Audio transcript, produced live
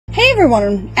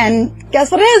everyone, and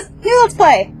guess what it is? New Let's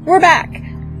Play! We're back!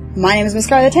 My name is Miss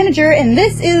Scarlet Tanager, and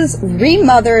this is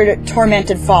Remothered,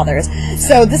 Tormented Fathers.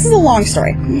 So, this is a long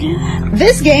story.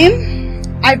 This game,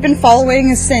 I've been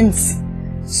following since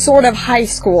sort of high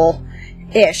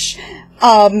school-ish.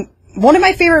 One of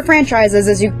my favorite franchises,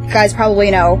 as you guys probably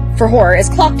know, for horror, is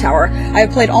Clock Tower.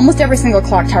 I've played almost every single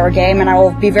Clock Tower game, and I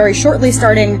will be very shortly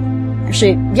starting...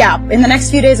 Actually, yeah, in the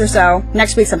next few days or so,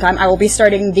 next week sometime, I will be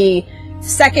starting the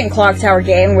second Clock Tower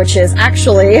game, which is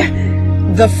actually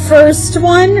the first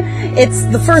one. It's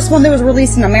the first one that was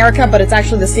released in America, but it's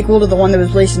actually the sequel to the one that was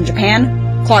released in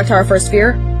Japan. Clock Tower First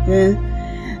Fear.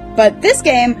 But this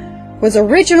game was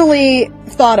originally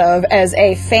thought of as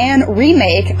a fan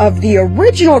remake of the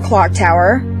original Clock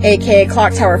Tower, aka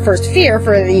Clock Tower First Fear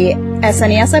for the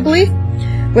SNES, I believe,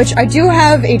 which I do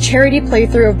have a charity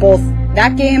playthrough of both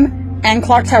that game and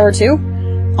Clock Tower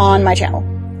 2 on my channel.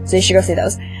 So you should go see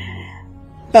those.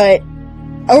 But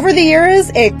over the years,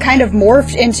 it kind of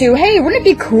morphed into, hey, wouldn't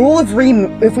it be cool if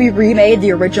we remade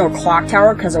the original Clock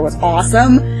Tower because it was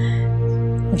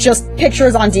awesome? Just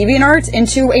pictures on DeviantArt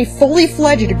into a fully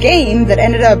fledged game that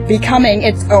ended up becoming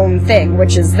its own thing,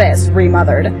 which is this,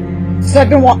 Remothered. So I've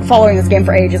been following this game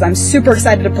for ages. I'm super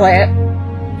excited to play it.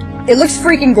 It looks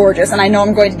freaking gorgeous, and I know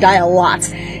I'm going to die a lot,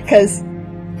 because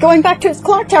going back to its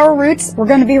Clock Tower roots, we're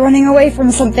going to be running away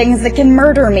from some things that can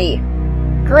murder me.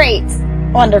 Great.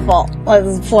 Wonderful.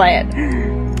 Let's play it.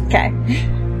 Okay.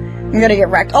 I'm gonna get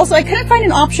wrecked. Also, I couldn't find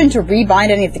an option to rebind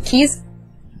any of the keys,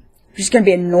 which is gonna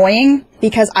be annoying,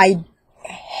 because I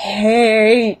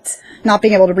hate not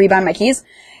being able to rebind my keys.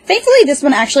 Thankfully, this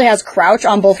one actually has crouch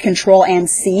on both Control and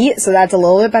C, so that's a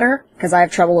little bit better, because I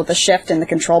have trouble with the Shift and the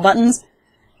Control buttons.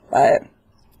 But...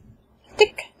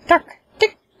 tick-tock,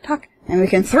 tick-tock. And we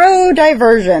can throw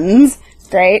diversions.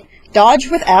 Great. Dodge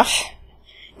with F.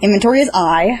 Inventory is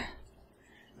I.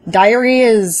 Diary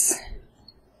is...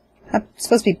 That's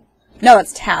supposed to be... No,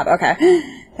 that's tab. Okay.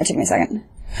 That took me a second.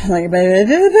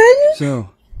 So,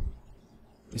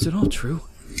 is it all true?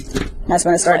 That's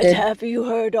when it started. What have you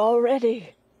heard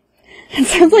already? It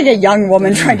sounds like a young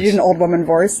woman trying to do an old woman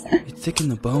voice. It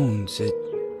thickened the bones. It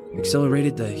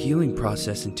accelerated the healing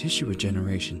process and tissue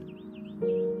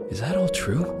regeneration. Is that all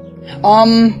true?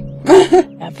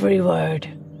 Every word.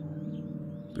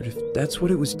 But if that's what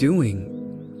it was doing,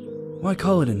 why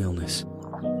call it an illness?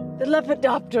 The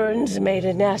Lepidopterans made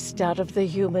a nest out of the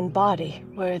human body,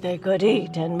 where they could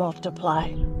eat and multiply.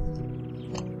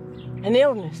 An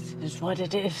illness is what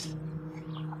it is.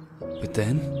 But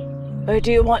then? Where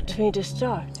do you want me to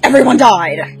start? Everyone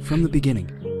died! From the beginning.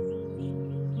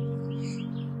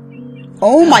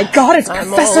 Oh my god, it's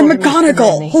Professor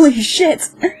McGonagall! Holy shit!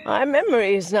 My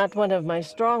memory is not one of my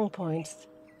strong points.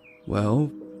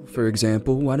 Well, for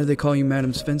example, why do they call you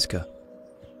Madame Svenska?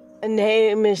 A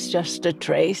name is just a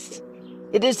trace.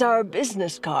 It is our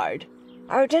business card,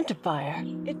 our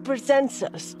identifier. It presents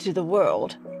us to the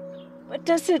world. But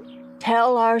does it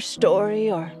tell our story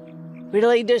or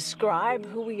really describe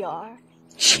who we are?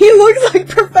 She looks like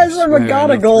Professor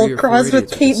McGonagall crossed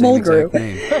with Kate Mulgrew.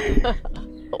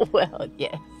 Well,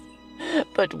 yes.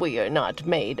 But we are not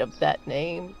made of that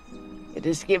name. It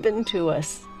is given to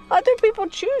us. Other people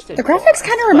choose it. The graphics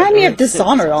kind of remind me of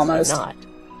Dishonored almost. Not.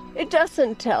 It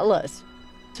doesn't tell us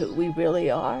who we really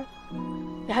are.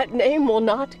 That name will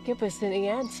not give us any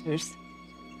answers.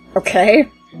 Okay.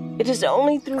 It is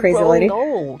only through growing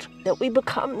old that we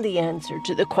become the answer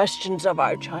to the questions of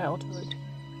our childhood.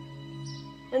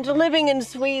 And living in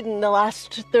Sweden the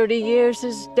last 30 years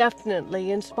has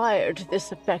definitely inspired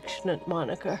this affectionate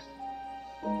moniker.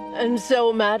 And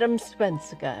so, Madame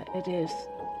Svenska it is.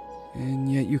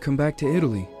 And yet you come back to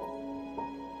Italy.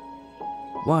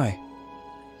 Why?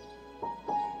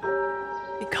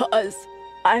 Because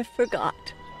I forgot.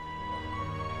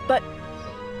 But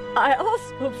I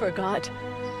also forgot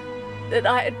that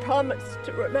I had promised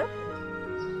to remember.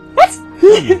 What?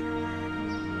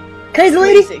 Crazy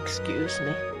lady? Please excuse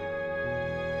me.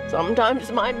 Sometimes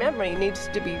my memory needs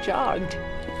to be jogged.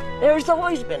 There's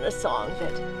always been a song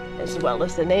that, as well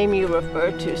as the name you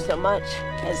refer to so much,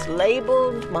 has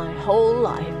labeled my whole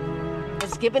life,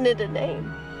 has given it a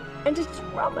name, and it's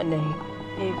from a name.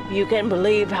 If you can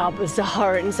believe how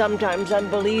bizarre and sometimes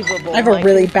unbelievable. I have a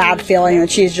really bad feeling that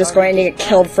she's just going to get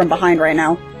killed from behind right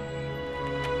now.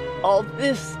 All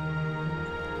this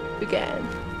began.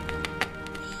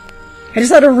 I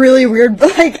just had a really weird,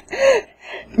 like,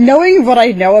 knowing what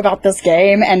I know about this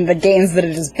game and the games that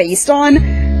it is based on,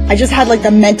 I just had, like,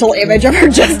 the mental image of her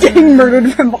just getting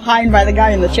murdered from behind by the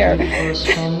guy in the chair.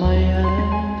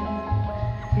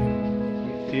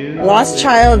 Lost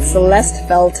child Celeste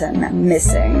Felton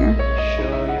missing.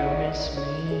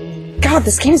 God,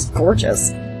 this game's gorgeous.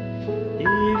 If you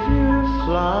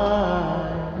fly,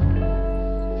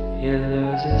 you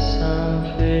lose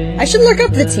something. I should look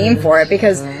up the team for it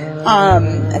because, I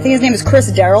think his name is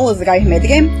Chris Darrell, is the guy who made the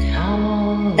game.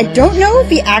 I don't know if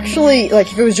he actually,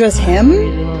 like, if it was just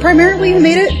him, primarily, who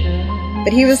made it,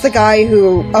 but he was the guy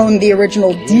who owned the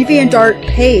original DeviantArt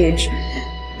page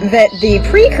that the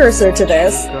precursor to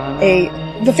this,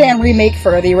 the fan remake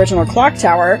for the original Clock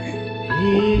Tower,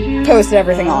 posted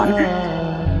everything on.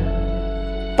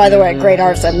 By the way, great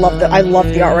artist. I love the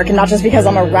artwork, and not just because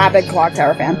I'm a rabid Clock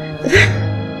Tower fan.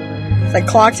 It's like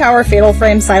Clock Tower, Fatal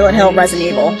Frame, Silent Hill,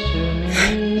 Resident Evil.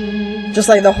 Just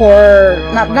like the horror,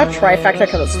 not trifecta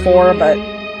because it's 4, but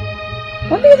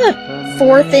what would be the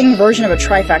 4-thing version of a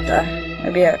trifecta?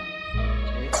 It'd be a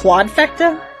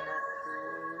quadfecta?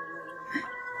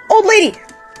 Old lady!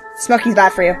 Smoking's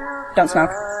bad for you. Don't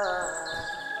smoke.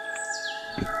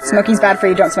 Smoking's bad for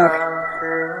you, don't smoke.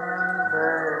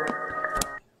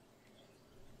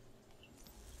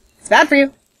 It's bad for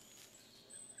you.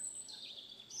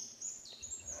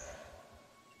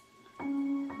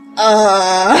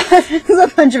 There's a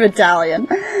bunch of Italian.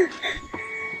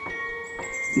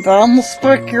 Don't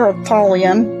speak your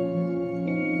Italian.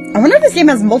 I wonder if this game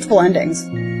has multiple endings.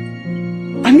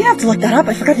 I'm gonna have to look that up.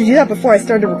 I forgot to do that before I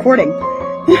started recording.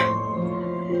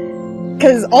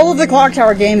 Because all of the Clock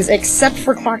Tower games, except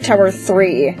for Clock Tower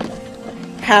 3,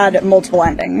 had multiple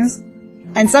endings.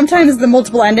 And sometimes the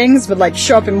multiple endings would, like,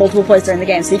 show up in multiple places during the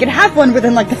game. So you could have one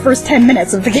within, like, the first 10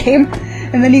 minutes of the game,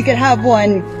 and then you could have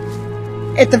one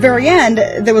at the very end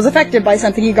that was affected by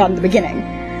something you got in the beginning.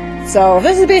 So if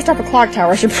this is based off of Clock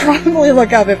Tower, I should probably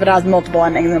look up if it has multiple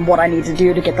endings and what I need to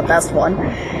do to get the best one.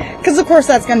 Because of course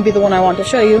that's going to be the one I want to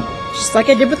show you. Just like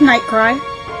I did with Nightcry,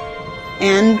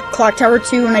 and Clock Tower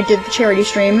 2 when I did the charity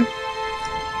stream,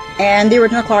 and the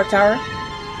original Clock Tower,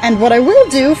 and what I will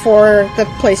do for the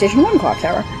PlayStation 1 Clock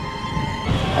Tower.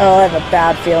 Oh, I have a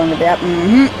bad feeling about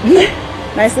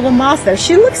that. Nice little moth there.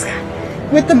 She looks,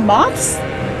 with the moths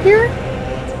here,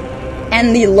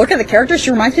 and the look of the character, she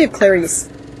reminds me of Clarice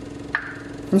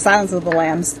from Silence of the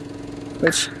Lambs,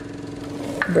 which,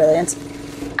 brilliant.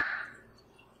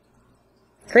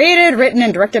 Created, written,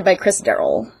 and directed by Chris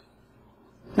Darrell.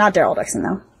 Not Daryl Dixon,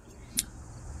 though.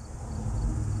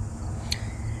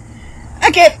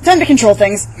 Okay, time to control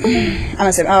things. I'm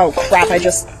assuming. Oh crap! I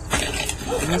just.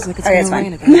 Feels like it's Okay, it's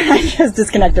fine. I just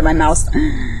disconnected my mouse.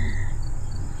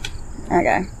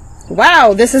 Okay.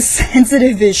 Wow, this is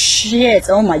sensitive as shit.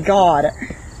 Oh my god.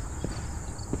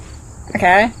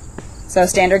 Okay. So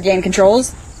standard game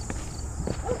controls.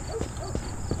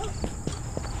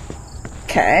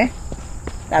 Okay.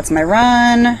 That's my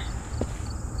run.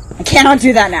 I cannot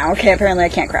do that now. Okay, apparently I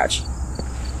can't crouch.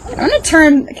 I'm gonna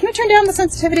turn... Can I turn down the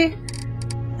sensitivity?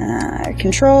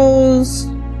 Controls...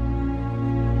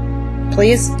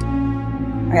 Please?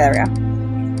 Okay, there we go.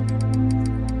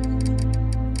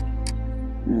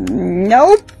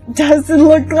 Nope! Doesn't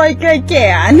look like I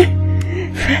can.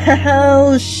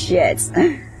 Well, shit.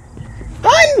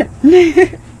 Run!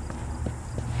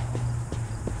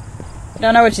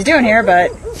 Don't know what she's doing here, but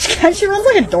she runs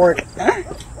like a dork.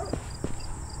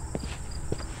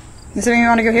 Assuming you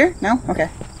want to go here? No? Okay.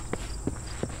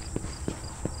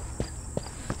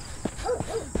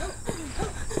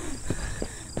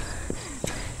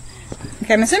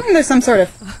 Okay, I'm assuming there's some sort of...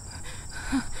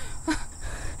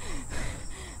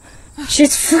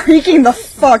 She's freaking the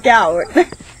fuck out.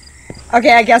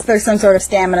 Okay, I guess there's some sort of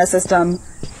stamina system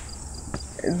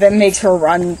that makes her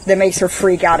run, that makes her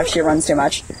freak out if she runs too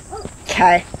much.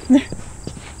 Okay.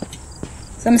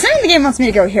 So I'm assuming the game wants me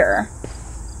to go here.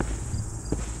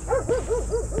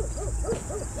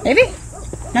 Maybe?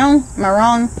 No? Am I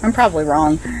wrong? I'm probably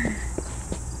wrong.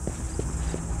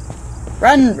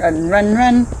 Run, run, run,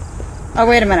 run. Oh,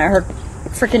 wait a minute. Her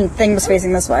freaking thing was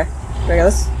facing this way. Do I go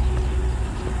this?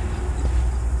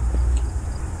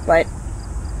 What?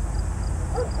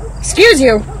 Excuse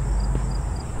you!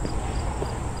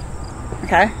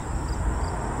 Okay.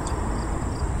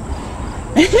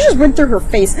 It just went through her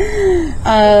face.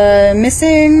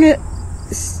 Missing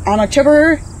on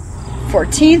October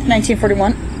 14th,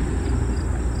 1941.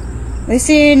 They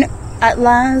seen at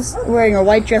last wearing a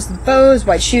white dress with bows,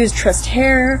 white shoes, trussed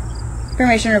hair.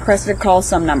 Information requested to call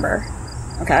some number.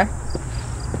 Okay.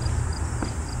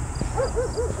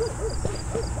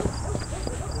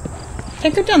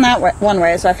 Can't go down that way, one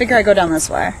way, so I figure I go down this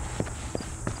way.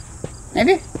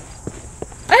 Maybe?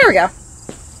 Oh, here we go.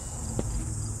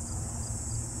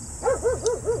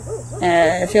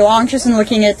 If you're anxious in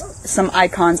looking at some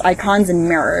icons and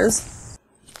mirrors.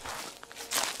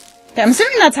 Okay, I'm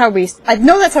assuming that's how we... I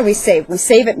know that's how we save. We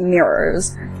save at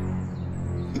mirrors.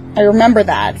 I remember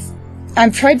that.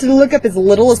 I've tried to look up as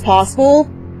little as possible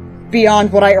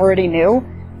beyond what I already knew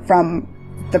from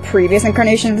the previous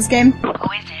incarnation of this game. Who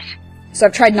is it? So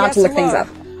I've tried not to look hello. things up.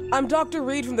 I'm Dr.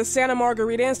 Reed from the Santa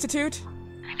Margarita Institute.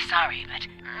 I'm sorry, but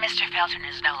Mr. Felton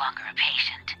is no longer a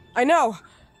patient. I know.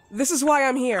 This is why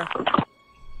I'm here.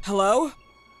 Hello?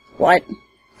 What?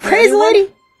 Crazy Anyone?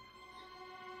 lady!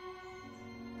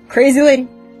 Crazy lady.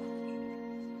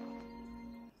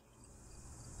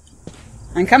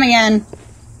 I'm coming in.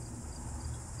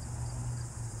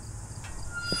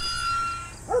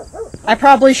 I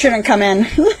probably shouldn't come in,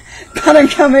 but I'm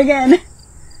coming in.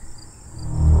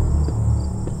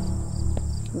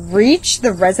 Reach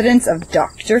the residence of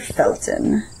Dr.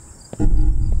 Felton.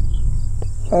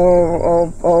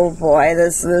 Oh boy,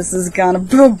 this is gonna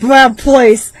be a bad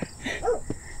place.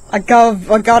 I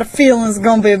got a feeling it's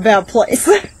gonna be a bad place.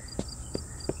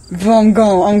 But I'm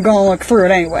gonna look through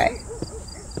it anyway.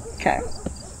 Okay.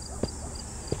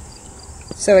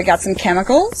 So we got some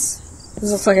chemicals.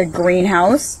 This looks like a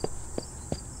greenhouse.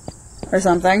 Or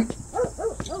something.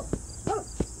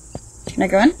 Can I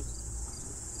go in?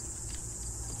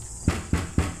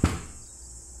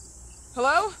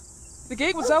 Hello? The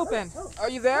gate was open. Are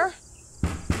you there?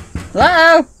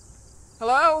 Hello?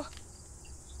 Hello?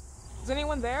 Is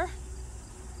anyone there?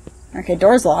 Okay,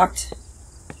 door's locked.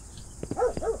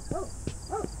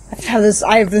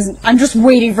 I'm just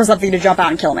waiting for something to jump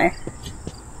out and kill me.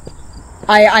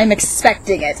 I'm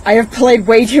expecting it. I have played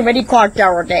way too many Clock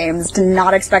Tower games to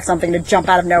not expect something to jump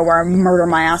out of nowhere and murder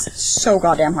my ass so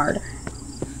goddamn hard.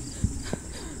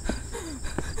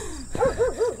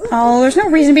 Oh, there's no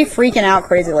reason to be freaking out,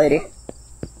 crazy lady.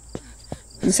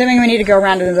 I'm assuming we need to go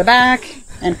around into the back,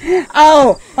 and...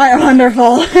 Oh! My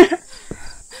wonderful!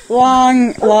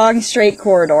 long, straight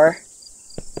corridor.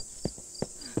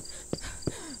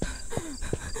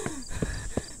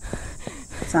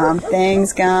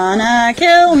 Something's gonna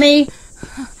kill me!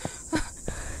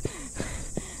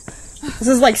 This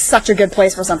is like such a good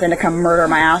place for something to come murder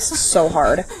my ass so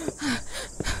hard.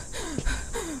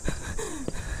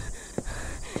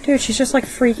 Dude, she's just like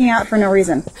freaking out for no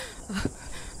reason.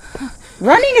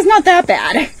 Running is not that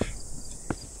bad.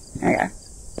 Okay.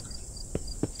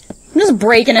 I'm just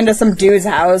breaking into some dude's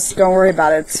house. Don't worry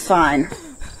about it. It's fine.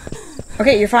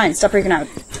 Okay, you're fine. Stop freaking out.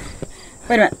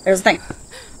 Wait a minute. There's a thing.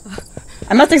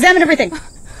 I must examine everything.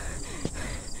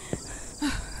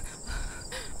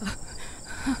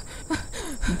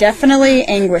 Definitely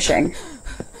anguishing.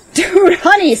 Dude,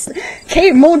 honey!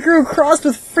 Kate Mulgrew crossed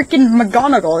with freaking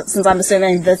McGonagall, since I'm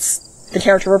assuming that's the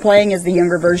character we're playing is the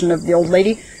younger version of the old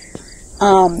lady.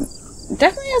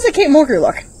 Definitely has a Kate Mulgrew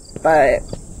look, but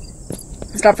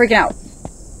stop freaking out.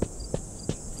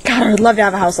 God, I would love to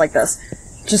have a house like this.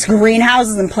 Just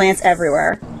greenhouses and plants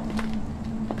everywhere.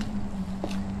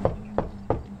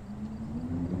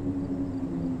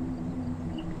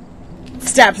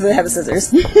 Stab to the head with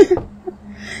scissors.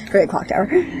 Great clock tower.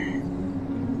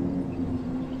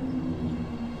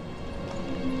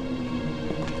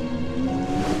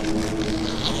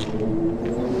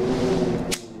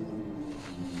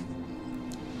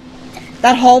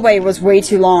 That hallway was way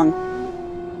too long.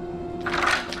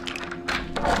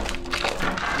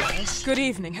 Yes? Good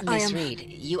evening. Miss Reed,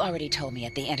 you already told me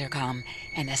at the intercom,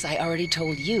 and as I already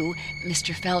told you,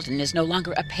 Mr. Felton is no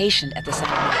longer a patient at the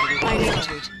Santa Margarita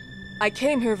Institute. I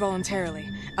came here voluntarily,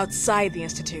 outside the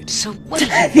Institute. So what do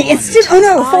you The want? Institute? Oh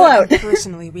no, I Fallout! am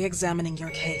personally re-examining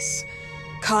your case.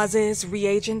 Causes,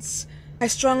 reagents. I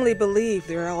strongly believe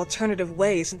there are alternative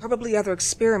ways and probably other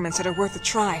experiments that are worth a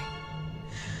try.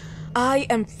 I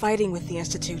am fighting with the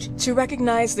Institute to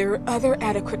recognize there are other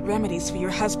adequate remedies for your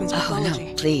husband's Oh, pathology.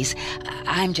 no, please.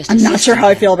 I'm just I'm not sure how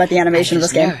I feel about the I'm animation of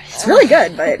this just game. nervous. It's really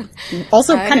good, but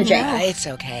also I kind of know. janky. It's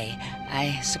okay.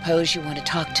 I suppose you want to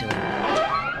talk to him.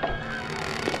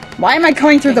 Why am I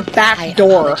going through the I back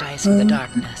door? apologize for the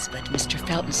darkness, but Mr.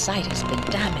 Felton's sight has been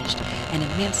damaged and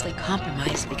immensely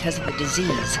compromised because of the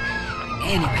disease.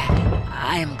 Anyway,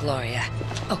 I am Gloria.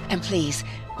 Oh, and please,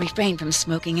 refrain from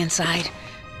smoking inside.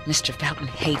 Mr. Felton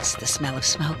hates the smell of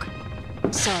smoke.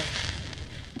 Sorry.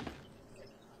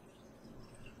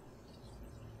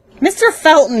 Mr.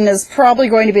 Felton is probably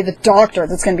going to be the doctor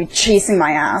that's going to be chasing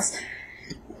my ass.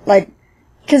 Like,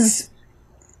 because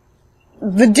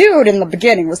the dude in the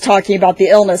beginning was talking about the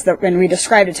illness that when we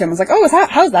described it to him, I was like, oh,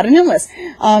 how's that an illness?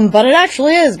 But it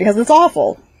actually is, because it's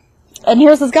awful. And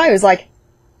here's this guy who's like,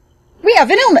 we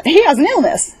have an illness. He has an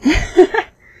illness.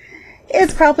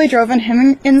 It's probably driven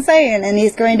him insane, and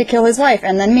he's going to kill his wife,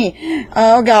 and then me.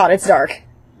 Oh god, it's dark.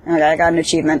 Okay, I got an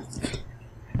achievement.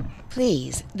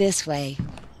 Please, this way.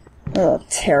 Oh,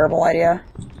 terrible idea.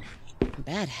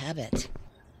 Bad habit.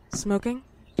 Smoking?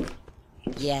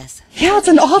 Yes. Yeah, it's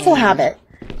an awful habit.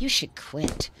 You should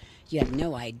quit. You have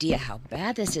no idea how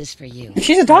bad this is for you. If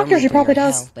she's a doctor, she probably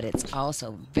does. Health, but it's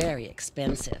also very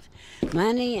expensive.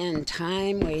 Money and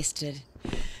time wasted.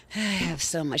 I have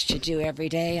so much to do every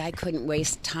day. I couldn't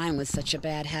waste time with such a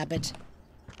bad habit.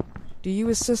 Do you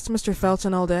assist Mr.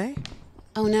 Felton all day?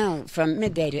 Oh no, from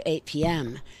midday to 8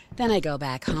 p.m. Then I go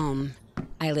back home.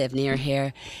 I live near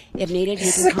here. If needed,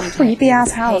 he can contact me with a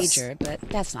pager, but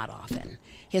that's not often.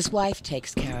 His wife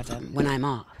takes care of him when I'm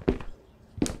off.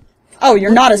 Oh,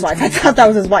 you're not his wife. I thought that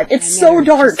was his wife. It's so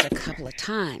dark. Just a couple of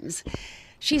times.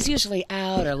 She's usually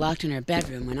out or locked in her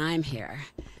bedroom when I'm here.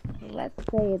 Let's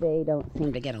say they don't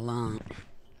seem to get along.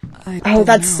 Oh,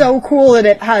 that's so cool that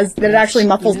it actually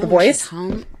muffles the voice. She's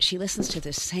home, she listens to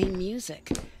the same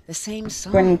music, the same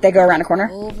song. When they go around a corner?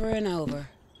 Over and over.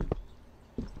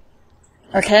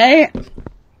 Okay.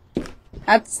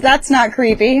 That's not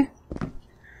creepy.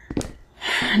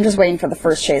 I'm just waiting for the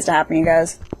first chase to happen, you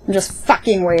guys. I'm just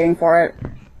fucking waiting for it.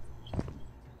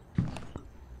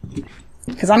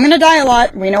 Because I'm gonna die a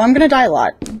lot. We know I'm gonna die a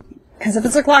lot. Because if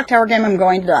it's a clock tower game, I'm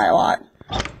going to die a lot.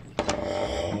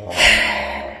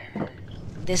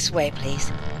 This way,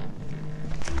 please.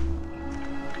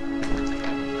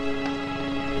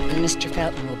 Mr.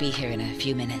 Felton will be here in a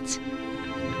few minutes.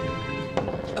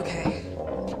 Okay.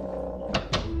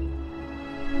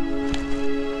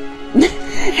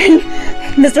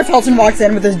 Mr. Felton walks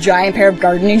in with his giant pair of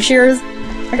gardening shears.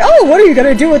 Like, oh, what are you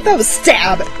gonna do with those?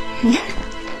 Stab!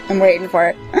 I'm waiting for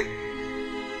it.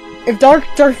 If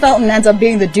Dr. Felton ends up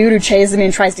being the dude who chases me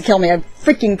and tries to kill me, I've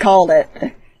freaking called it.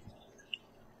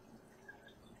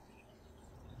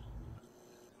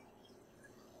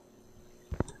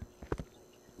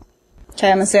 Okay,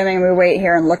 I'm assuming we wait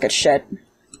here and look at shit.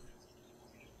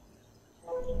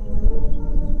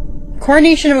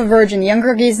 Coronation of a virgin. The young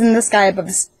girl gazes in the sky above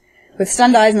with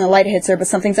stunned eyes, and the light hits her, but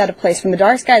something's out of place. From the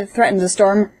dark sky that threatens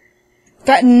storm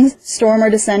are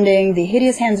descending. The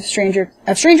hideous hands of stranger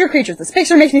creatures. This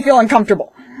picture makes me feel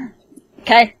uncomfortable.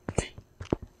 Okay?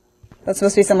 That's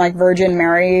supposed to be some, like, Virgin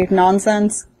Mary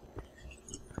nonsense.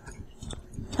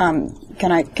 Can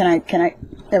I...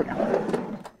 There we go.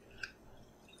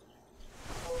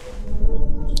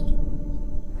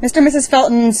 Mr. and Mrs.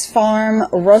 Felton's farm,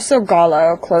 Rosso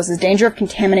Gallo, closes. Danger of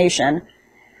contamination.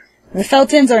 The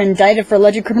Feltons are indicted for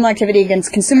alleged criminal activity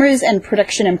against consumers and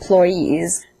production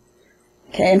employees.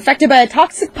 Okay, infected by a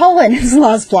toxic pollen is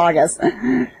Las Plagas.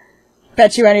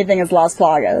 Bet you anything is Las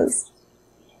Plagas.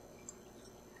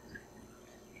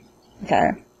 Okay.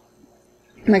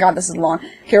 Oh my god, this is long.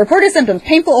 Okay, reported symptoms.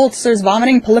 Painful ulcers,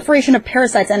 vomiting, proliferation of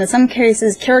parasites, and in some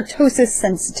cases, keratosis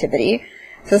sensitivity.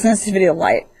 So sensitivity to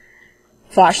light.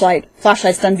 Flashlight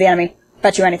stuns the enemy.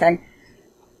 Bet you anything.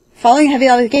 Following heavy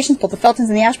allegations, both the Feltons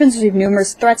and the Ashmans received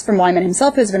numerous threats from Wyman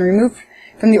himself, who has been removed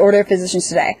from the Order of Physicians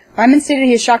today. Wyman stated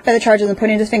he is shocked by the charges and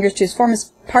pointed his fingers to his former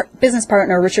business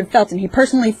partner, Richard Felton. He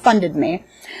personally funded me.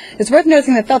 It's worth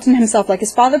noting that Felton himself, like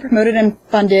his father, promoted and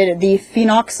funded the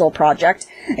Phenoxyl Project,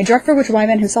 a drug for which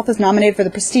Wyman himself was nominated for the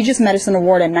prestigious Medicine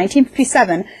Award in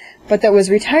 1957, but that was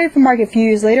retired from market a few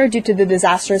years later due to the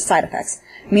disastrous side effects.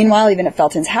 Meanwhile, even at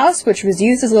Felton's house, which was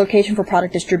used as a location for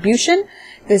product distribution,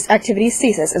 this activity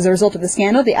ceases. As a result of the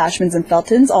scandal, the Ashmans and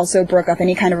Feltons also broke up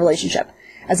any kind of relationship.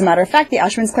 As a matter of fact, the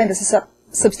Ashmans claimed a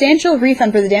substantial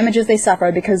refund for the damages they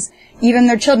suffered because even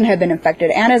their children had been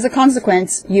infected, and as a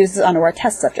consequence, used as unaware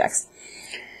test subjects.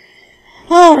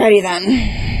 Alrighty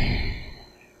then.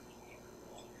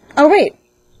 Oh wait.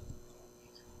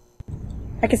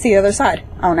 I can see the other side.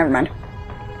 Oh, never mind.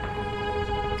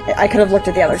 I could have looked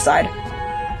at the other side.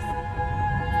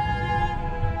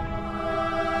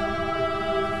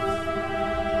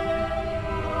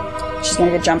 She's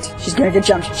gonna get jumped. She's gonna get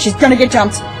jumped. She's gonna get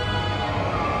jumped!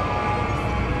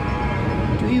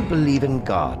 Do you believe in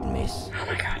God, miss? Oh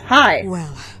my god. Hi!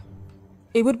 Well,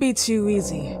 it would be too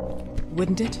easy,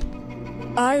 wouldn't it?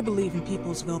 I believe in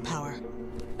people's willpower.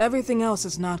 Everything else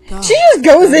is not God. She just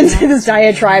goes into this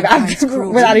diatribe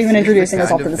without even introducing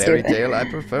herself to the fairy student. tale I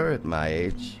prefer at my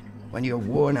age. When you're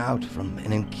worn out from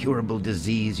an incurable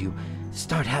disease, you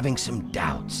start having some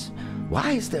doubts.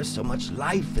 Why is there so much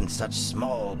life in such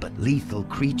small but lethal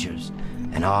creatures?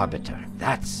 An arbiter,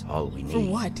 that's all we need. For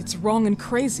what? It's wrong and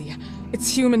crazy.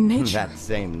 It's human nature. That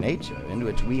same nature in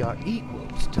which we are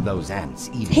equals to those ants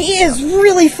eating. He is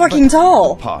really fucking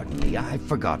tall! Pardon me, I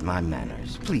forgot my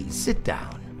manners. Please, sit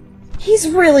down. He's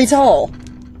really tall.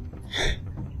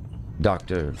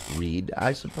 Dr. Reed,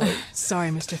 I suppose? Sorry,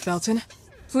 Mr. Felton.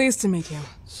 Pleased to meet you.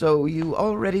 So you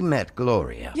already met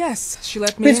Gloria. Yes, she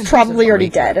let me in. Who's probably already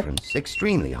Great dead. reference.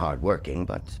 Extremely hardworking,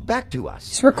 but back to us.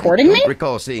 She's recording I me? don't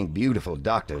recall seeing beautiful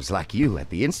doctors like you at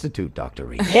the Institute, Dr.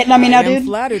 Reed. Hitting on me now, I am dude?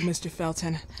 flattered, Mr.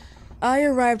 Felton. I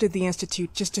arrived at the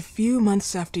Institute just a few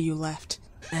months after you left.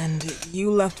 And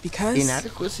you left because?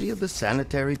 Inadequacy of the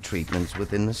sanitary treatments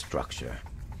within the structure.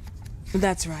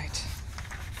 That's right.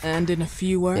 And in a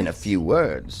few words? In a few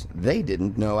words, they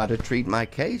didn't know how to treat my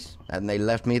case, and they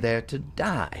left me there to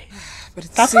die. But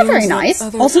it That's not very seems like nice.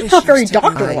 other Also not very issues took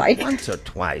your doctor-like. I once or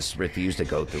twice refused to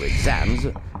go through exams.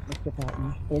 Mr.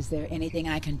 Felton, is there anything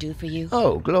I can do for you?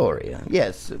 Oh, Gloria,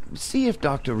 yes. See if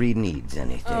Dr. Reed needs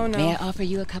anything. Oh, no. May I offer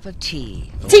you a cup of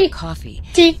tea? Or Tea. coffee?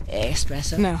 Tea.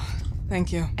 Espresso? No,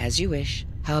 thank you. As you wish.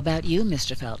 How about you,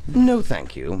 Mr. Felton? No,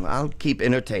 thank you. I'll keep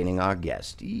entertaining our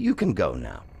guest. You can go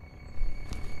now.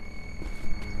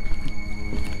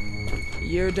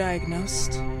 You're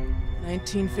diagnosed?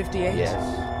 1958?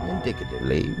 Yes,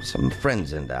 indicatively, some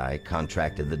friends and I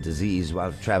contracted the disease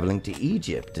while traveling to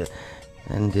Egypt,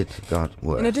 and it got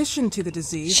worse. In addition to the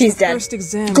disease, She's the dead. first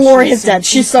exam Gloria's showed dead.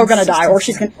 She's so gonna die, or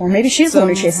she's inconsistency. gonna, or maybe she's the one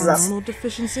who Some chases us. hormonal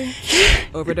deficiency,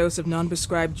 overdose of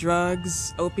non-prescribed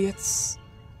drugs, opiates,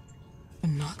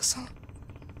 phenoxyl.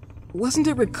 Wasn't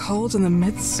it recalled in the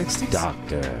mid-60s?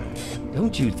 Doctor,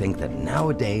 don't you think that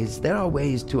nowadays there are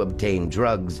ways to obtain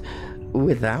drugs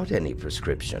without any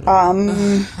prescription?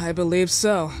 I believe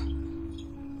so.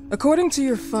 According to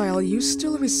your file, you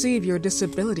still receive your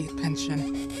disability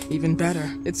pension. Even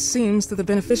better, it seems that the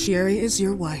beneficiary is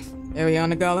your wife,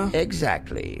 Ariana Gallo.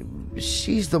 Exactly.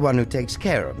 She's the one who takes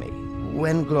care of me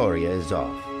when Gloria is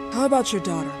off. How about your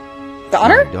daughter?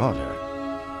 Daughter? My daughter.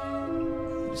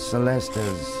 Celeste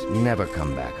has never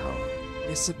come back home.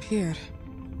 Disappeared.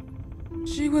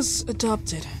 She was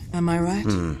adopted, am I right?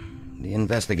 The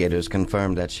investigators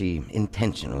confirmed that she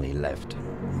intentionally left.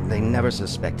 They never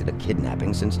suspected a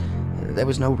kidnapping since there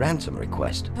was no ransom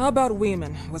request. How about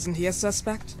Weeman? Wasn't he a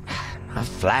suspect? A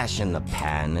flash in the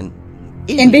pan,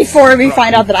 and before we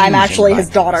find out that I'm actually his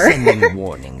daughter. Sending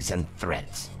warnings and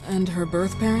threats. And her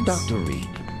birth parents? Dr. Reed,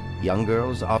 young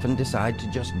girls often decide to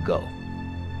just go.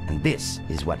 And this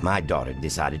is what my daughter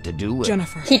decided to do.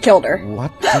 Jennifer. He killed her.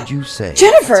 What did you say?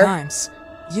 Jennifer! Times,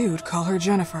 you'd call her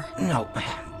Jennifer. No,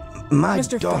 my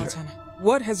Mr. daughter. Felton,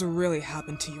 what has really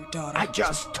happened to your daughter? I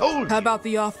just told How you. about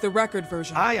the off-the-record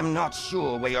version? I am not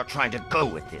sure where you're trying to go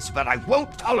with this, but I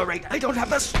won't tolerate. I don't have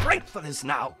the strength for this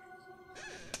now.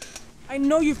 I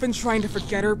know you've been trying to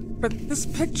forget her, but this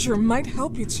picture might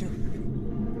help you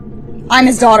to. I'm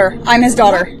his daughter. I'm his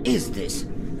daughter. What is this?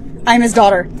 I'm his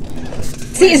daughter.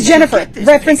 See, it's Jennifer.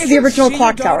 Reference to the Isn't original she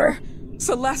clock your tower. daughter?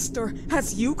 Celeste, or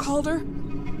has you called her?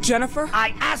 Jennifer?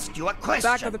 I asked you a question.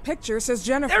 Back of the picture says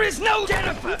Jennifer. There is no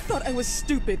Jennifer. Thought I was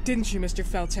stupid, didn't you, Mr.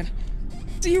 Felton?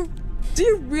 Do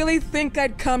you really think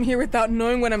I'd come here without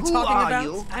knowing what I'm Who talking are about?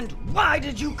 you, and why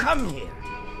did you come here?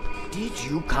 Did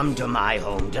you come to my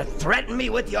home to threaten me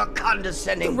with your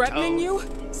condescending Threatening tone? you?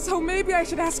 So maybe I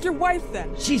should ask your wife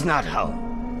then. She's not home.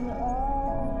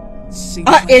 Seems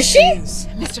like Is she? is.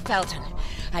 Mr. Felton,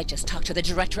 I just talked to the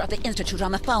director of the Institute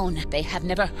on the phone. They have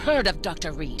never heard of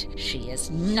Dr. Reed. She is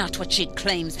not what she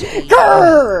claims to be.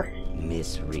 Grrr!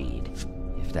 Miss Reed,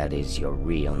 if that is your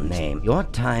real name, your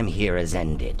time here has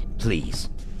ended. Please,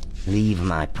 leave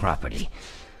my property.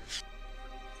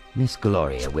 Miss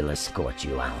Gloria will escort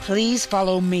you out. Please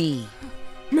follow me.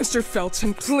 Mr.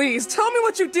 Felton, please, tell me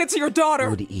what you did to your daughter!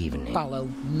 Good evening. Follow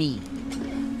me.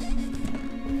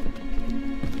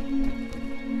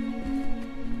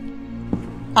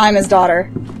 I'm his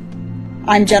daughter.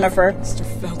 I'm Jennifer. Mr.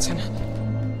 Felton.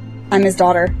 I'm his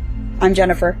daughter. I'm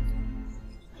Jennifer.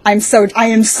 I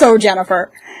am so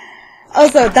Jennifer.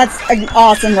 Also, that's an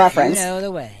awesome You reference. know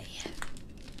the way.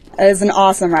 That is an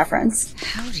awesome reference.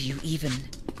 How do you even...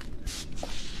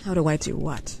 How do I do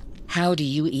what? How do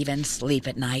you even sleep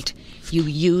at night? You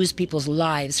use people's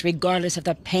lives regardless of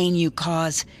the pain you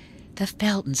cause. The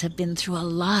Feltons have been through a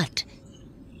lot.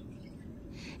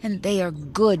 And they are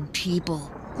good people.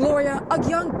 Gloria, a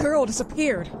young girl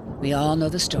disappeared. We all know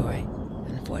the story,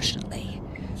 unfortunately.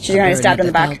 She's gonna get stabbed in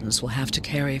the back. The Feltons will have to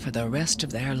carry for the rest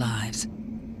of their lives.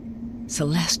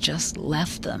 Celeste just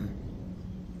left them.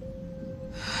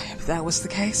 If that was the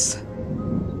case,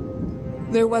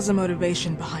 there was a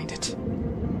motivation behind it.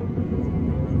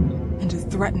 And it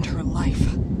threatened her life.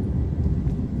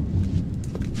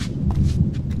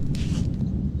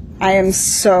 I am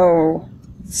so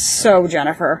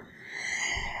Jennifer.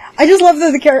 I just love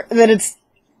that it's...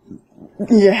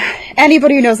 Yeah.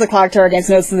 Anybody who knows the Clock Tower games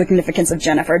knows the significance of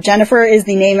Jennifer. Jennifer is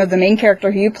the name of the main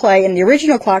character who you play in the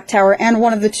original Clock Tower and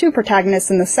one of the two protagonists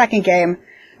in the second game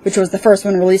which was the first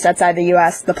one released outside the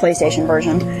US, the PlayStation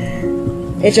version.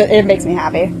 It makes me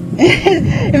happy.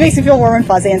 It makes me feel warm and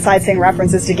fuzzy inside seeing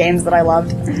references to games that I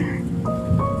loved.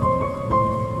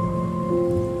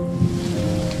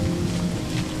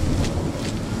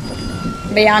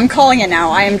 But yeah, I'm calling it now.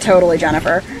 I am totally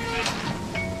Jennifer.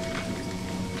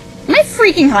 Am I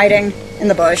freaking hiding in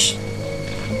the bush?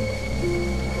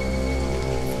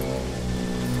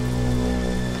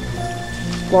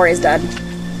 Gloria's dead.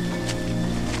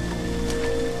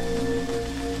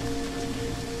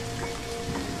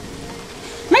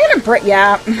 Am I gonna break?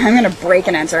 Yeah, I'm gonna break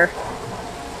and enter.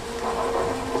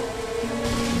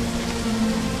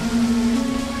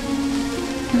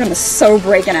 I'm gonna so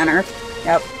break and enter.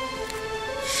 Yep.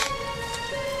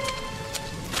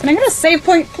 Can I get a save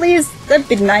point, please? That'd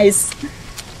be nice.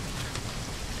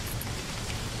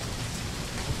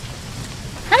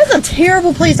 That is a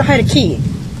terrible place to hide a key.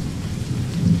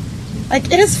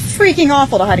 Like, it is freaking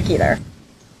awful to hide a key there.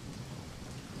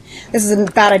 This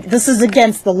isn't bad. This is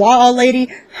against the law,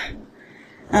 lady.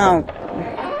 Oh.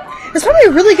 There's probably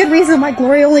a really good reason why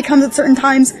Gloria only comes at certain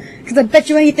times. Because I bet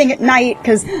you anything at night.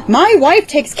 Because my wife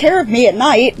takes care of me at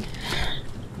night.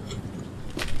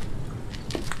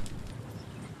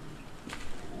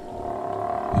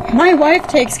 My wife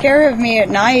takes care of me at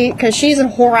night because she's a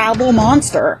horrible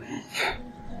monster.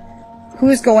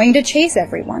 Who's going to chase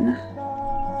everyone?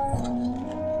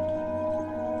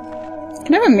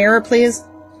 Can I have a mirror, please?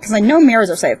 Because I know mirrors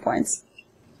are save points.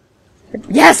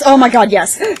 Yes! Oh my god,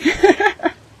 yes!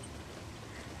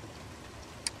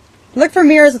 Look for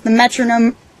mirrors with the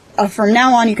metronome. From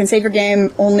now on, you can save your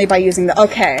game only by using the...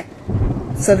 Okay.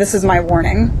 So this is my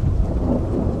warning.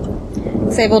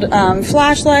 Disabled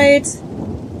flashlights.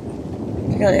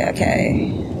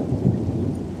 Okay.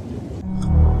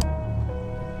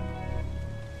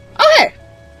 Oh, hey!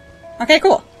 Okay,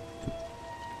 cool.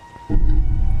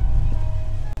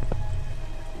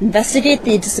 Investigate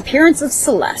the disappearance of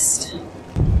Celeste.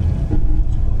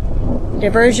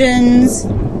 Diversions.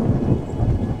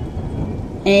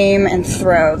 Aim and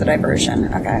throw the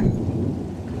diversion. Okay.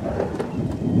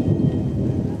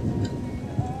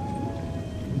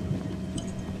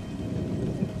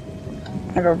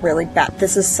 I have a really bad...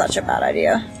 This is such a bad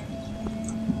idea.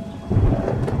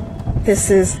 This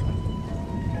is...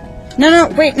 No,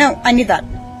 wait, no, I need that.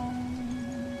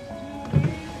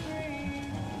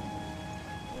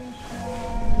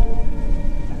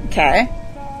 Okay.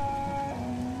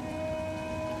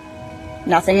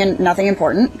 Nothing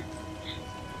important.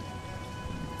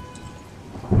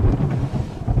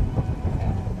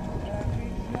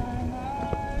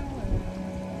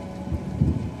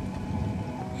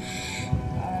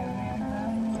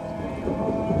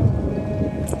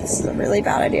 This is a really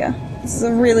bad idea. This is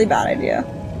a really bad idea.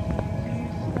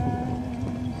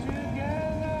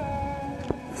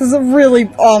 This is a really...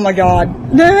 Oh my god.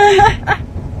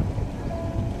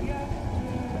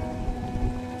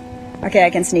 Okay, I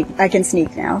can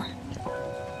sneak now.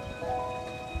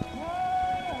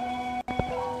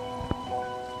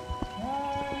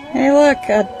 Hey look,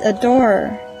 a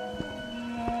door.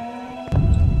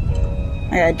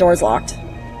 Okay, door's locked.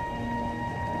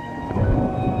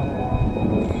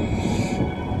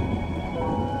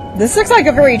 This looks like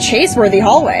a very chase-worthy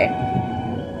hallway.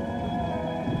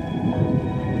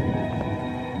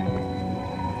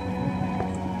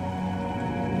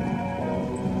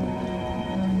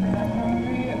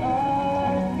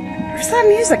 Where's that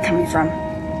music coming from?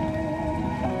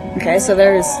 Okay, so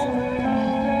there's...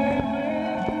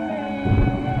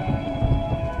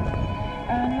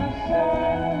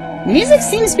 Music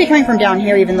seems to be coming from down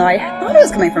here, even though I thought it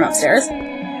was coming from upstairs.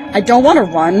 I don't want to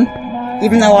run,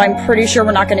 even though I'm pretty sure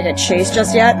we're not going to get chased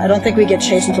just yet. I don't think we get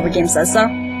chased until the game says so.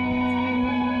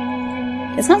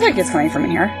 It sounds like it's coming from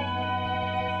in here.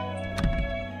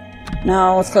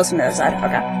 No, it's close from the other side.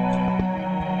 Okay.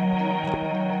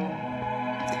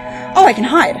 Oh, I can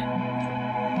hide.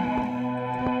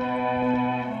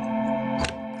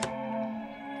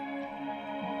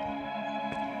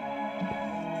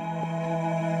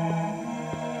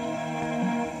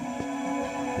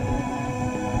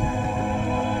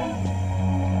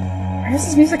 Where's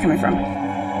this music coming from?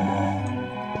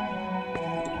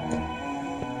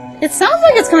 It sounds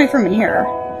like it's coming from in here.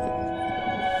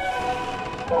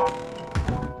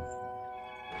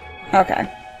 Okay.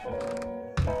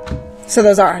 So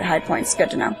those are hide points. Good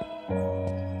to know.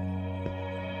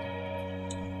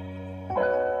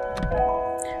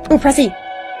 Ooh, press E.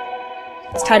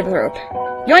 It's tied with a rope.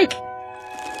 Yoink!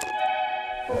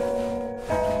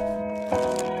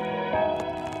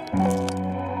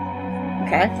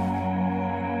 Okay.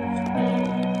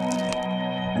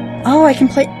 Oh, I can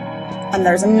play... And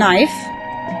there's a knife.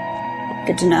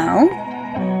 Good to know.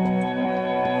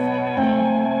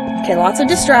 Okay, lots of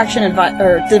distraction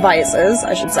devices,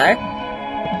 I should say.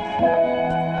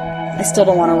 I still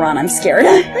don't want to run, I'm scared.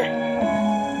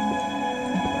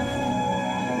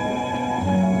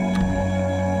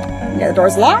 Yeah, the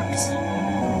door's locked.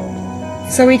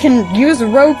 So we can use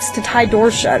ropes to tie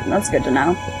doors shut. That's good to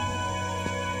know.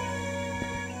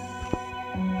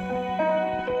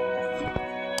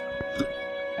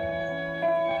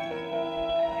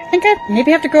 I think I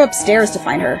maybe have to go upstairs to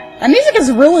find her. That music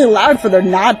is really loud for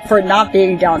it not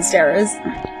being downstairs.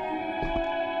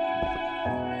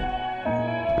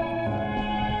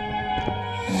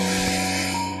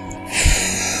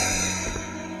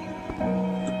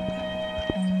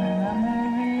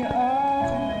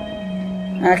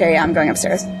 Okay, yeah, I'm going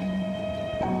upstairs.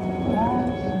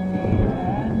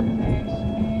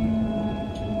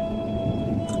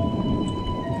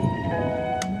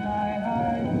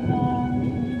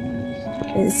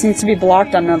 Okay, it seems to be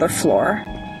blocked on another floor.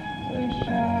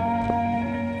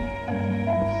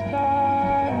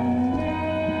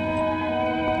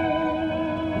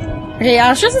 Okay,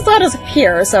 yeah, it's just as loud as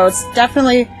here, so it's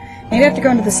definitely... Maybe I have to go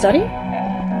into the study?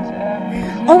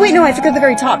 Oh wait, no, I have to go to the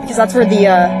very top, because that's where the,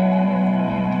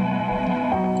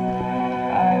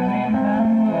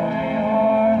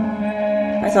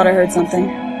 I thought I heard something.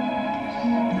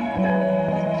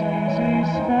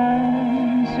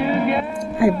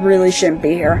 I really shouldn't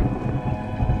be here.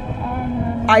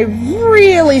 I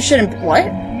really shouldn't be— what?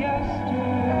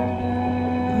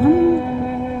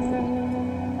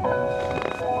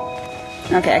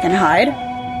 Okay, I can hide.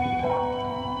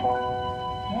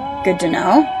 Good to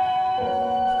know.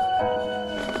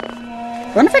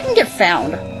 I wonder if I can get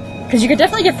found. Because you could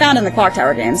definitely get found in the Clock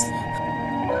Tower games.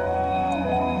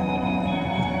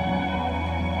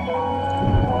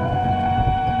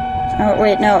 Oh,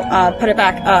 wait, no, put it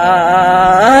back.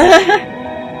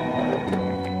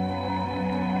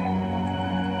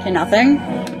 Okay, nothing.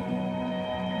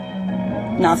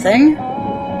 Nothing.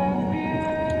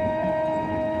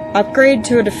 Upgrade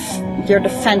to your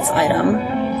defense item.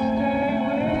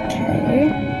 Okay.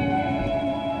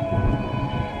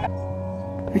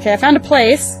 Okay, I found a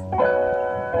place.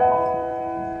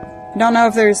 I don't know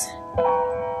if there's...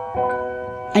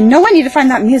 I know I need to find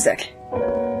that music.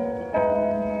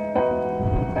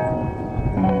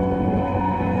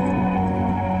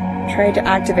 Try to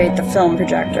activate the film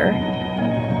projector.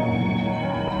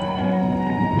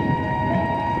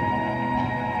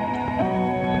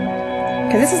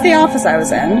 Okay, this is the office I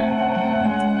was in.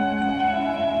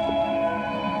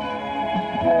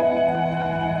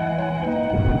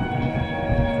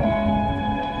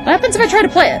 What happens if I try to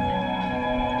play it?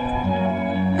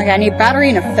 Okay, I need battery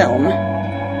and a film.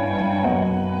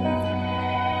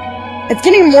 It's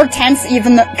getting more tense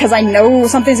even because I know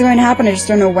something's going to happen, I just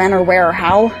don't know when or where or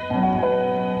how.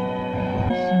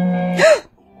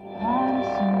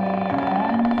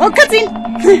 Oh, cutscene!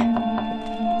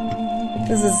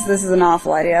 This is an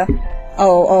awful idea.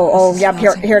 Oh, yep,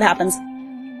 here it happens.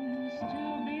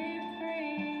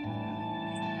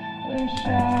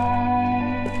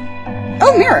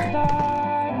 Oh, mirror!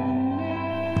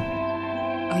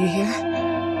 Are you here?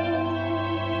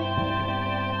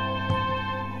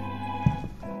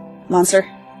 Monster.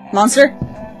 Monster?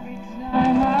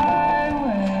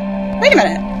 Wait a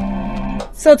minute!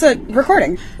 So it's a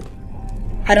recording.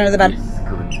 Hide under the bed.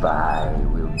 Goodbye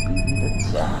will be the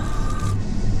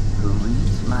chance to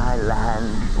reach my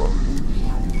land for me.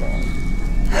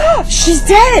 She's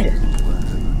dead!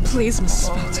 Please, Mrs.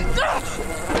 Felton.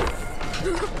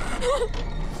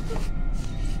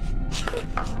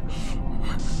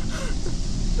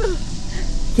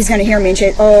 He's gonna hear me and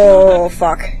chase— oh,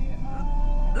 fuck.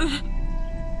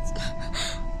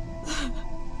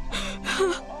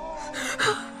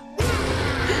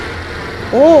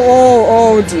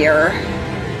 Oh dear.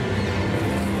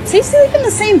 Is he sleeping in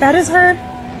the same bed as her?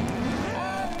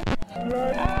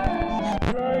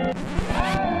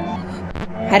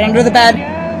 Hide under the bed.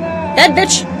 Bed,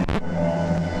 bitch!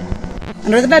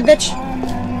 Under the bed, bitch.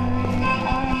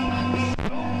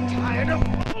 Tired of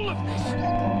all of this.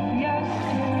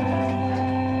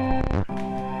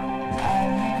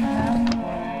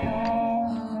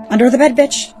 Under the bed,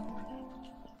 bitch.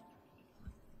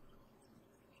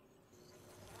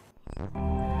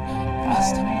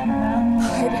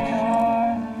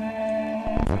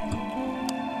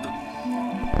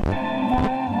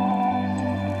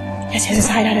 Yes,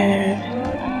 hide.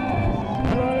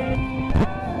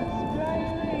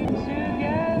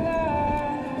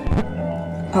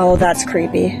 Oh, that's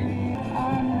creepy.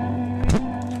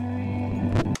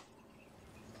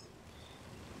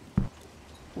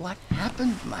 What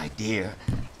happened, my dear?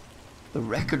 The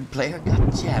record player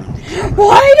got jammed again.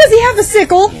 Why does he have the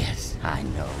sickle? Yes, I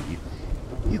know.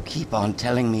 You keep on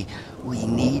telling me we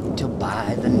need to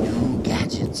buy the new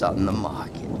gadgets on the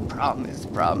market. Promise,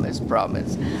 promise,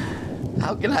 promise.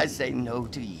 How can I say no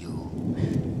to you?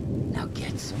 Now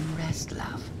get some rest,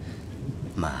 love.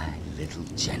 My little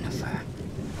Jennifer.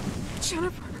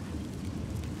 Jennifer.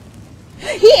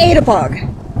 He ate a bug.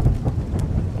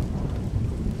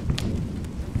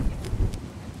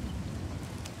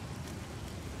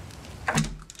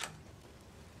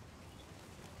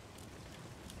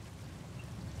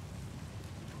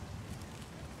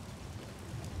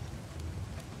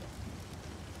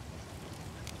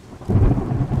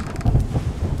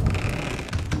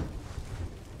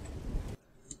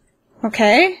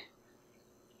 Okay.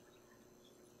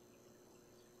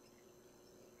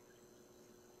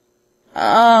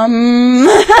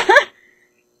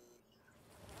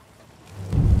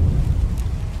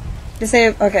 Just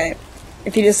say, okay.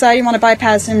 If you decide you want to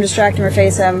bypass him, distract him, or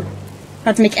face him,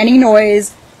 not to make any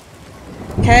noise.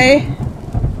 Okay?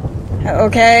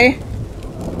 Okay?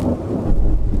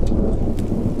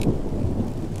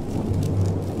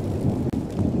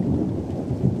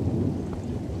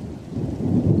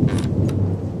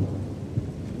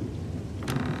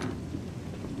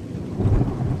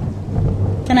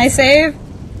 Can I save?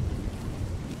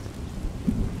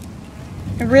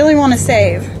 I really want to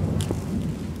save.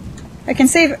 I can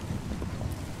save.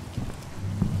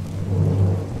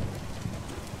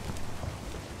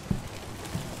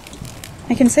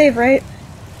 I can save, right?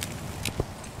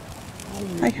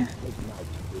 I can.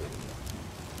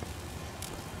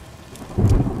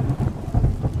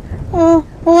 Oh,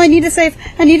 I need to save.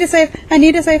 I need to save. I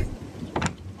need to save.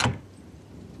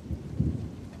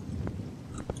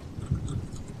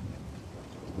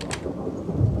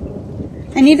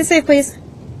 I need to save, please.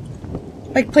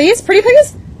 Like, please? Pretty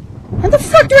please? How the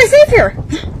fuck do I save here?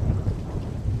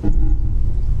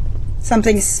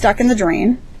 Something's stuck in the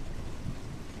drain.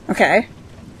 Okay.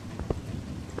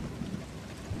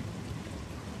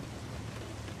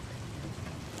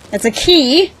 It's a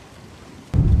key.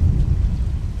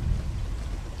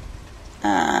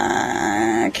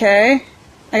 Okay.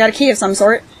 I got a key of some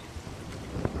sort.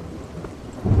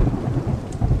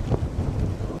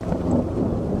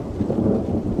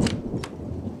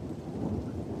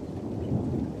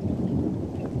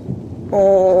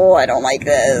 Oh, I don't like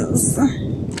this.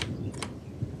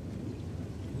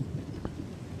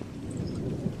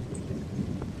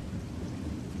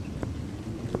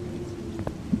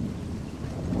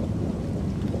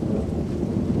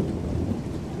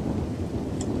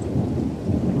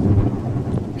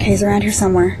 Okay, he's around here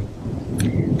somewhere.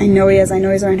 I know he is. I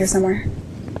know he's around here somewhere.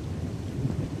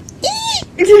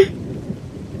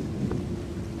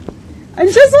 I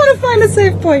just want to find a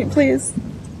save point, please.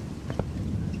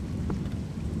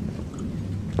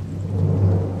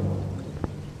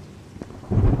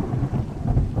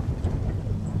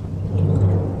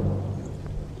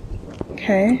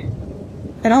 Okay.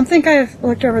 I don't think I've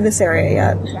looked over this area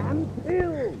yet.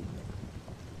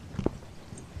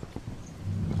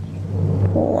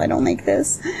 Oh, I don't like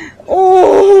this.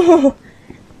 Oh!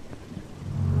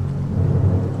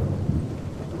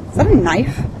 Is that a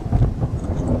knife?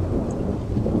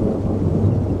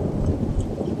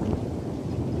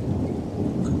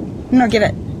 No, give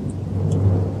it.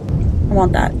 I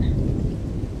want that.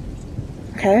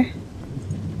 Okay.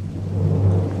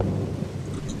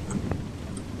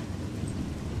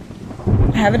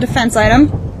 I have a defense item.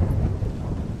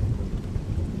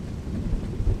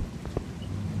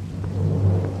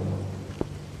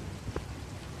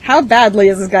 How badly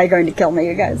is this guy going to kill me,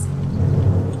 you guys?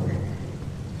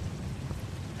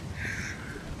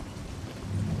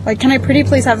 Like, can I pretty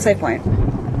please have a save point?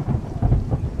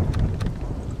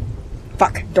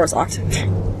 Fuck, door's locked.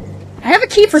 I have a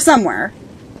key for somewhere.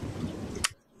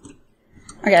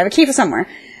 Okay, I have a key for somewhere.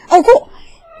 Oh, cool!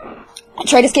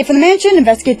 Try to escape from the mansion,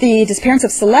 investigate the disappearance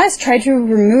of Celeste, try to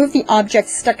remove the object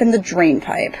stuck in the drain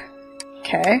pipe.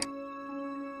 Okay.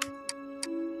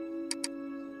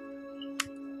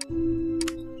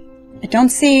 I don't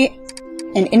see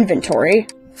an inventory.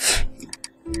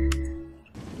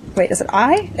 Wait, is it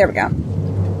I? There we go.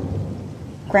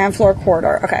 Ground floor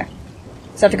corridor. Okay.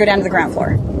 So I have to go down to the ground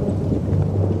floor.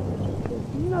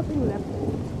 There's nothing left to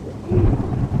eat.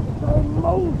 So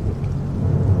moldy.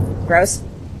 Gross.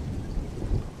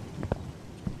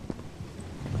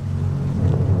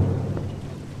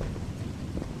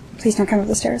 Please don't come up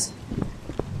the stairs.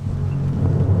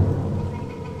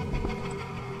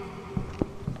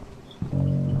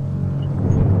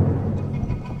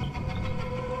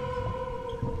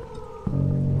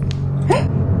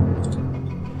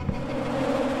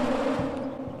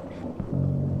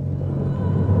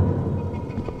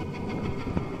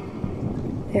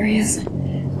 There he is.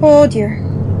 Oh dear.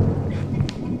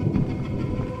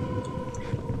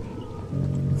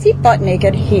 Is he butt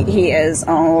naked? He is.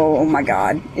 Oh my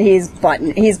god. He's butt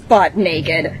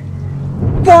naked.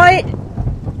 Butt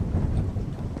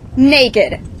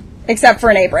naked. Except for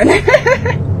an apron. I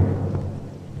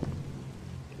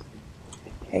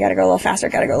gotta go a little faster,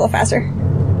 gotta go a little faster.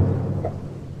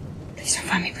 Please don't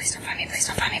find me, please don't find me, please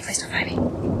don't find me, please don't find me.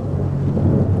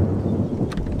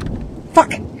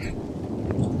 Fuck!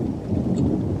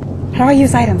 How do I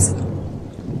use items?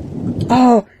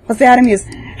 Oh, what's the item use?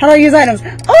 How do I use items?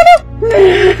 Oh no!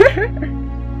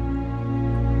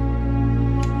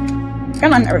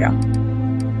 Come on, there we go.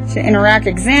 Should interact,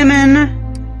 examine.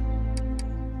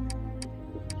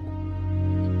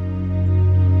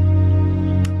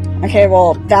 Okay,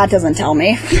 well, that doesn't tell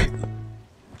me.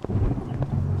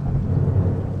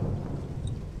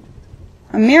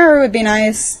 A mirror would be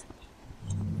nice.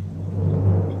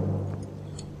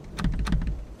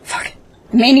 Fuck.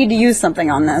 I may need to use something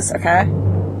on this, okay?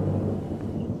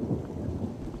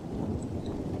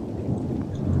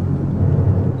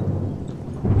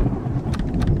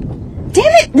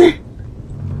 Damn it!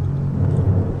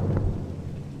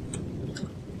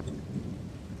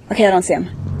 Okay, I don't see him.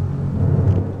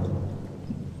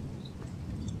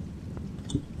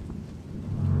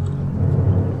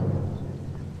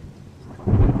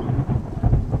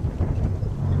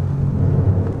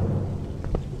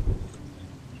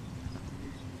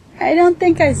 I don't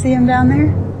think I see him down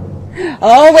there.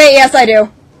 Oh, wait, yes I do.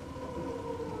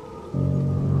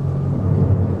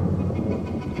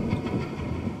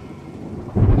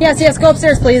 Yes, yes, go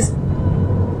upstairs, please.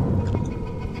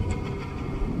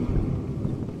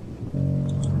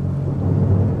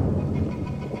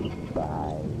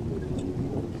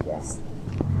 Yes.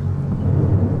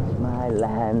 My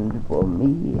land for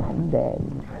me, and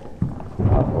then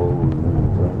a whole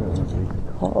new world is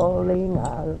calling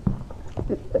out.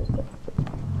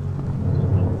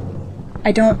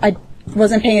 I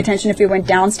wasn't paying attention if he went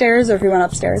downstairs or if he went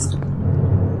upstairs.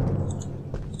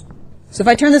 So if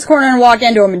I turn this corner and walk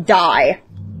into him and die...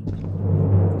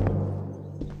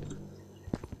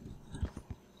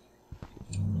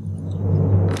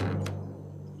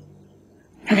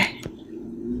 Okay.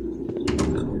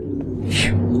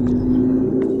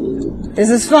 Phew. This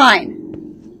is fine.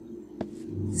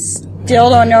 Still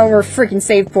don't know where freaking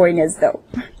save point is, though.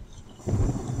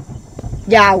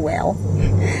 Yeah, well.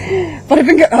 But I've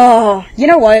been oh, you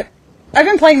know what? I've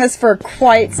been playing this for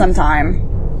quite some time.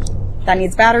 That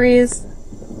needs batteries.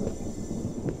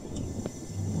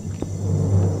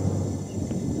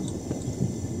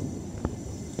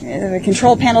 The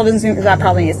control panel doesn't zoom, that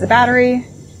probably needs the battery.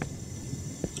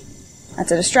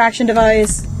 That's a distraction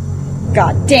device.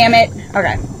 God damn it.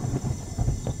 Okay.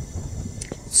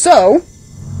 So,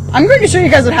 I'm going to show you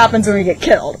guys what happens when we get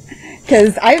killed.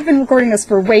 Because I've been recording this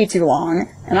for way too long,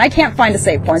 and I can't find a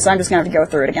save point, so I'm just going to have to go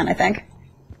through it again, I think.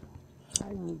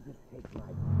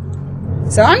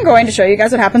 So I'm going to show you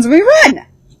guys what happens when we run!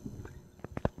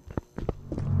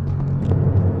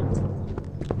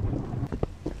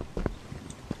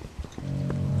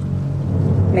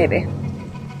 Maybe.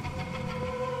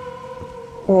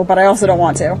 Oh, but I also don't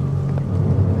want to.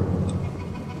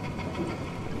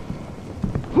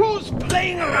 Who's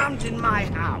playing around in my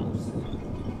house?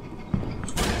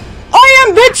 I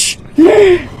am, bitch! No,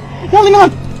 leave me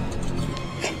alone!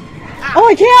 Oh,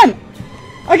 I can!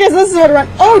 Okay, so this is what I run.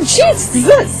 Oh,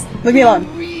 Jesus! Leave me alone. You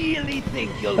really think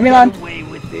you'll Leave me get alone. away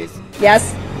with this?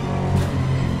 Yes.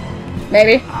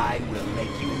 Maybe. I will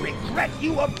make you regret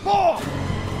you were born!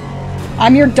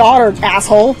 I'm your daughter,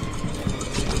 asshole.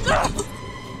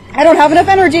 I don't have enough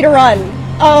energy to run.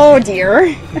 Oh,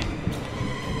 dear.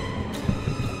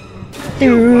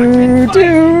 Do.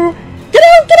 Get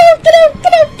out, get out, get out,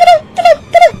 get out, get out, get out,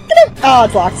 get out, get out. Oh,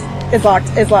 it's locked. It's locked.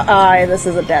 It's locked. This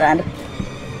is a dead end.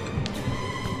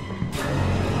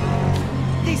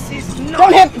 This is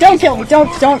not Don't kill me.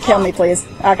 Don't kill me, please.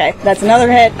 Okay, that's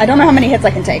another hit. I don't know how many hits I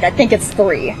can take. I think it's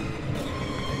 3.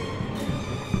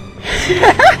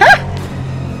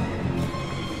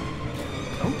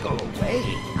 Don't go away.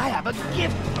 I have a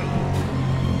gift for you.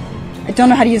 I don't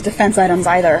know how to use defense items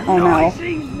either. Oh no.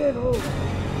 Noisy little.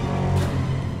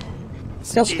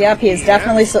 Still, yep, he is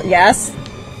definitely still. Yes.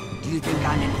 Do you think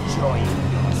I'm enjoying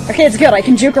yourself? Okay, it's good. I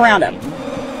can juke around him.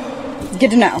 It's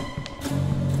good to know.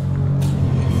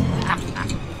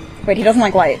 Wait, he doesn't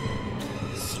like light.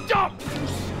 Stop, you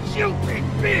stupid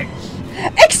bitch!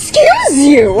 Excuse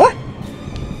you!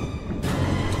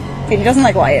 Wait, he doesn't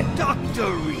like light.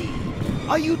 Dr. Reed,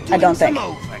 are you doing I don't some think.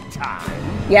 overtime?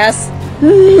 Yes.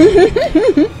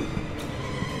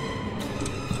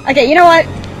 Okay, you know what?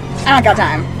 I don't got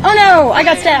time. Oh no! I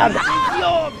got stabbed!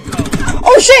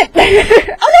 Oh shit!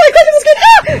 Oh no, I clicked on the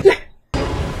screen!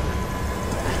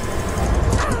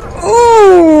 Ah!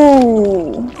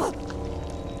 Ooh!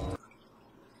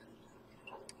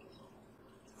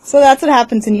 So that's what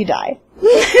happens when you die.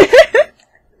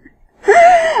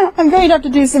 I'm going to have to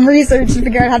do some research to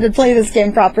figure out how to play this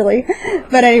game properly.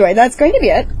 But anyway, that's going to be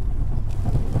it.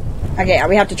 Okay, yeah,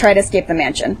 we have to try to escape the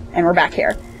mansion, and we're back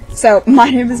here. So, my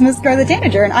name is Miss Scar the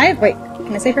Tanager, and I have- wait,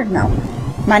 can I save her? No.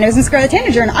 My name is Miss Scar the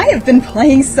Tanager, and I have been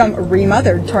playing some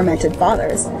Remothered Tormented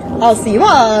Fathers. I'll see you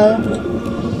all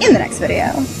in the next video.